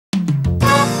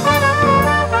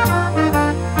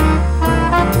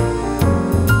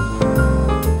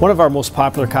One of our most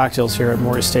popular cocktails here at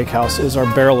Morrie Steakhouse is our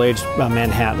barrel-aged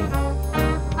Manhattan.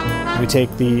 We take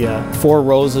the Four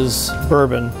Roses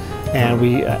bourbon and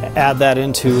we add that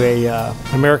into a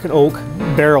American oak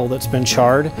barrel that's been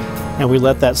charred, and we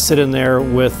let that sit in there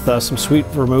with some sweet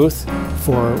vermouth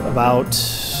for about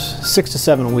 6 to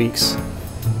 7 weeks.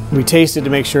 We taste it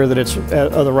to make sure that it's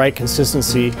of the right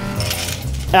consistency.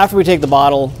 After we take the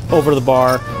bottle over to the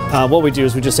bar, what we do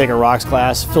is we just take a rocks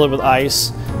glass, fill it with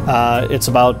ice. It's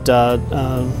about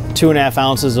 2.5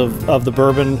 ounces of the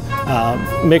bourbon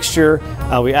mixture.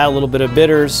 We add a little bit of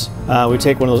bitters. We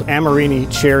take one of those Amorini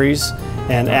cherries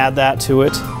and add that to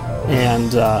it,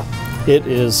 and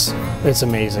it's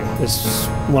amazing. It's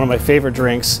one of my favorite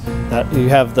drinks. That you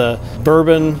have the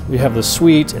bourbon, you have the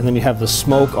sweet, and then you have the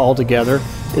smoke all together.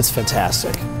 It's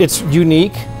fantastic. It's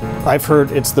unique. I've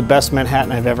heard it's the best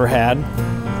Manhattan I've ever had.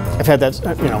 I've had that,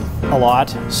 a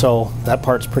lot, so that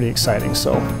part's pretty exciting.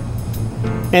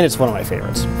 And it's one of my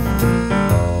favorites.